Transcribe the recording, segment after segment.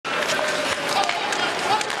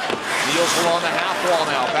Eagles along the half wall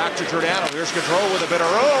now. Back to Giordano. Here's Gaudreau with a bit of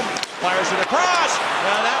room. Fires it across.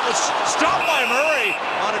 And that was stopped by Murray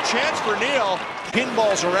on a chance for Neal.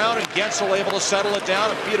 Pinballs around and Gensel able to settle it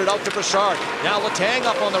down and feed it out to Brassard. Now Letang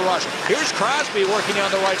up on the rush. Here's Crosby working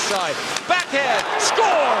on the right side. Backhand.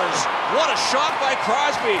 Scores! What a shot by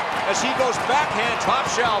Crosby as he goes backhand top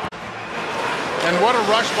shelf. And what a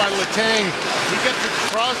rush by Letang. He gets it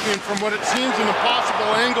to Crosby, and from what it seems an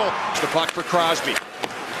impossible angle. The puck for Crosby.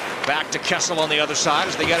 Back to Kessel on the other side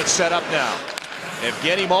as they get it set up now.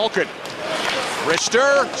 Evgeny Malkin.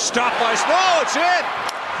 Richter, stopped by Smith. It's in.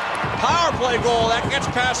 Power play goal. That gets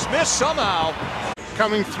past Smith somehow.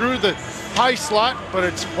 Coming through the high slot, but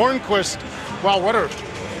it's Hornquist. Wow, what a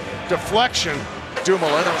deflection.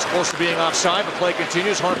 Dumoulin, that was close to being offside. The play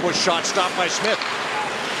continues. Hornquist shot stopped by Smith.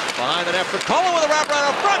 Behind the net for Cullen with a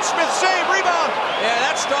wraparound up front. Smith save, rebound. Yeah,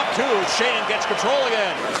 that's stopped too. Shane gets control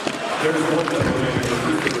again.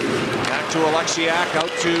 Back to Alexiak,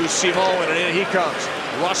 out to Simon, and in he comes.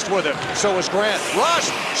 Rust with it. So is Grant.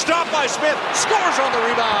 Rust, stopped by Smith. Scores on the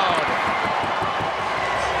rebound.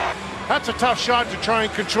 That's a tough shot to try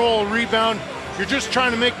and control a rebound. You're just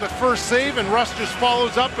trying to make the first save, and Rust just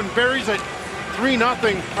follows up and buries it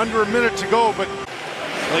 3-0, under a minute to go. But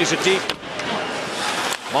plays it deep.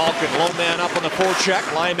 Malkin, lone man up on the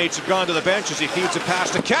forecheck. Line mates have gone to the bench as he feeds it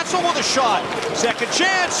past to Kessel with a shot. Second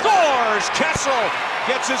chance, scores! Kessel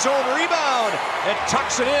gets his own rebound and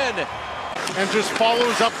tucks it in. And just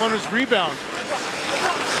follows up on his rebound.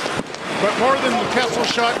 But more than the Kessel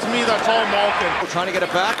shot, to me, that's all Malkin. We're trying to get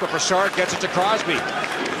it back, but Brassard gets it to Crosby.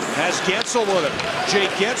 Has Gensel with him.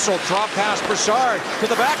 Jake Gensel, drop pass Brassard to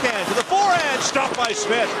the backhand, to the forehand, stopped by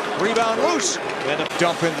Smith. Rebound loose, and a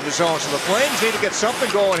dump into the zone. So the Flames need to get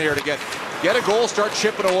something going here to get a goal, start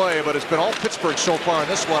chipping away, but it's been all Pittsburgh so far in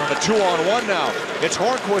this one, and a 2-on-1 now. It's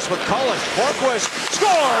Hornquist with Cullen. Hornquist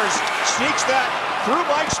scores! Sneaks that through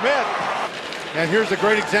Mike Smith. And here's a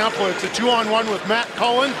great example. It's a 2-on-1 with Matt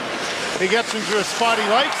Cullen. He gets into a spot he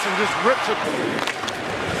likes and just rips it.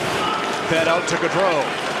 Fed out to Gaudreau.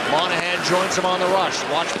 Monahan joins him on the rush.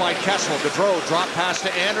 Watched by Kessel. Gaudreau drop pass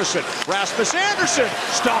to Anderson. Rasmus Anderson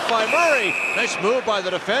stopped by Murray. Nice move by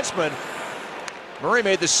the defenseman. Murray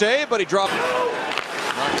made the save, but he dropped.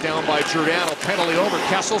 Knocked down by Giordano. Penalty over.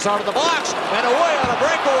 Kessel's out of the box and away on a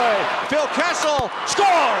breakaway. Phil Kessel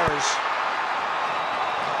scores.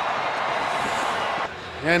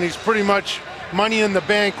 And he's pretty much money in the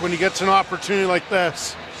bank when he gets an opportunity like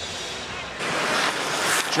this.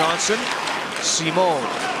 Johnson, Simon,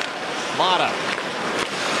 Mata,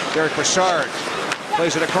 Derek Brassard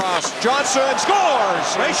plays it across. Johnson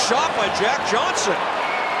scores! Nice shot by Jack Johnson.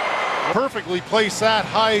 Perfectly placed that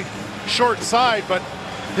high, short side, but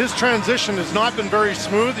his transition has not been very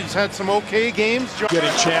smooth. He's had some okay games.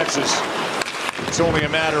 Getting chances. It's only a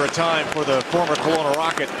matter of time for the former Kelowna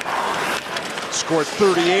Rocket. Scored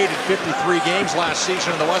 38 in 53 games last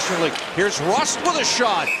season in the Western League. Here's Rust with a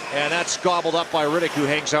shot, and that's gobbled up by Riddick, who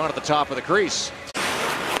hangs out at the top of the crease.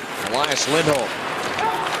 Elias Lindholm.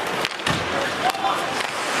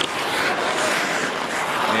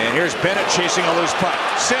 And here's Bennett chasing a loose puck.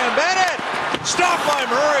 Sam Bennett! Stopped by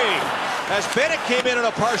Murray as Bennett came in on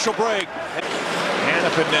a partial break.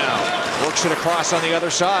 Hannafin now works it across on the other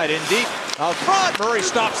side, in deep. Out front, Murray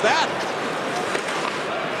stops that.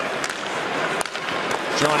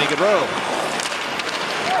 Johnny Gaudreau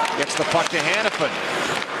gets the puck to Hannafin.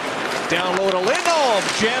 Down low to Lindholm,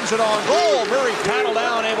 jams it on goal. Murray paddled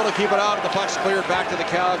down, able to keep it out, and the puck's cleared back to the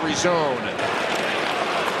Calgary zone.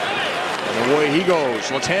 And away he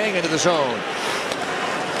goes. Letang into the zone.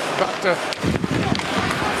 Back to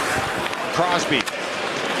Crosby.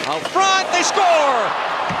 Out front, they score!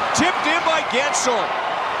 Tipped in by Gensel.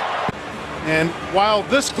 And while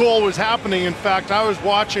this goal was happening, in fact, I was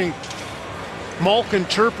watching Malkin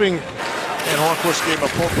chirping. And Hornquist gave him a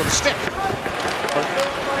poke with a stick.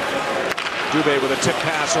 Dubé with a tip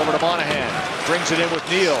pass over to Monahan. Brings it in with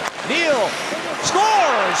Neal. Neal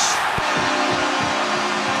scores!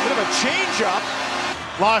 Bit of a change-up.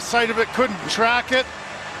 Lost sight of it, couldn't track it.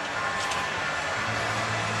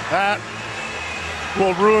 That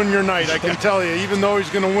will ruin your night, I can tell you, even though he's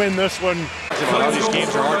going to win this one. How these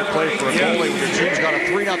games are hard to play for a goalie. Your team's got a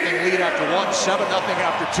 3-0 lead after one, 7-0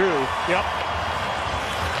 after two. Yep.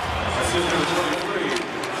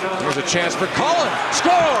 Here's a chance for Cullen.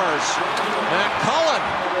 Scores! Matt Cullen.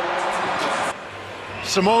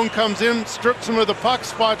 Simone comes in, strips him of the puck,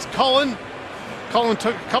 spots Cullen. Cullen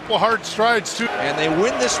took a couple of hard strides too. And they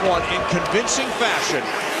win this one in convincing fashion.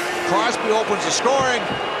 Crosby opens the scoring,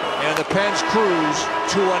 and the Pens cruise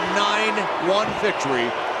to a 9-1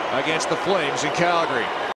 victory against the Flames in Calgary.